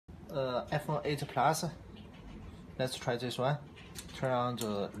iPhone 8 Plus. Let's try this one. Turn on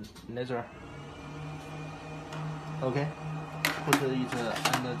the laser. Okay. Put it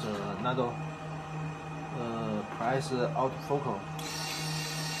under the nozzle. Press autofocus.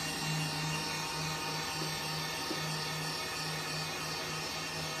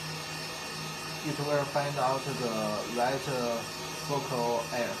 It will find out the right focal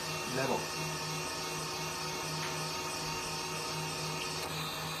level.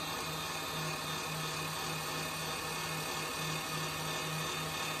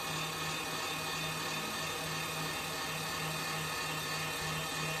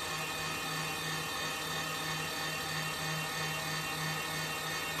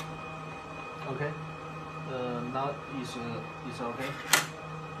 Okay, now it's okay.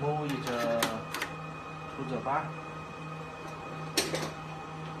 Move it to the bar.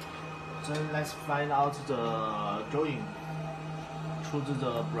 Then let's find out the drawing. Choose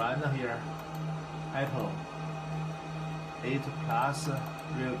the brand here, Apple 8 Plus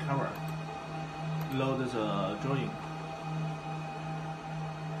rear cover. Load the drawing.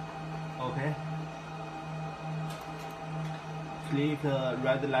 Okay. Click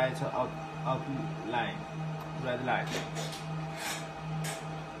red light outline. Red light.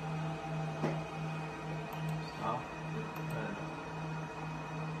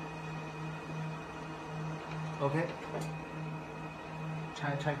 Okay.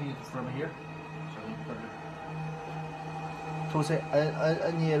 Check it from here. To say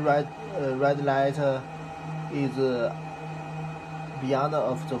any red light is beyond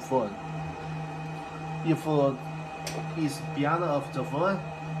of the phone. If it's beyond of the phone,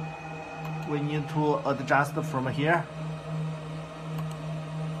 we need to adjust from here.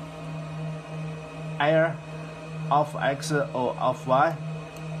 Either off X or off Y.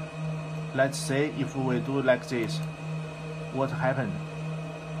 Let's say if we do like this, what happened?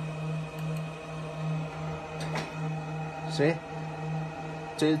 See?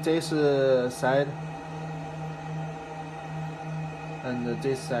 This side and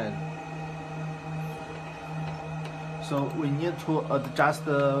this side. So we need to adjust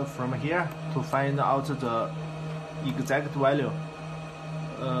from here to find out the exact value.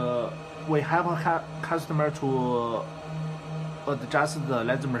 We have a customer to adjust the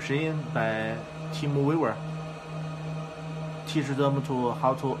laser machine by Team Weaver. Teach them to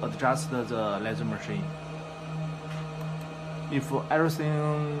how to adjust the laser machine. If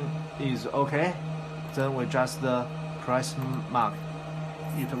everything is okay, then we just press mark.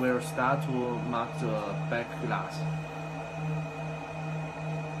 It will start to mark the back glass.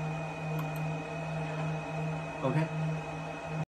 Okay.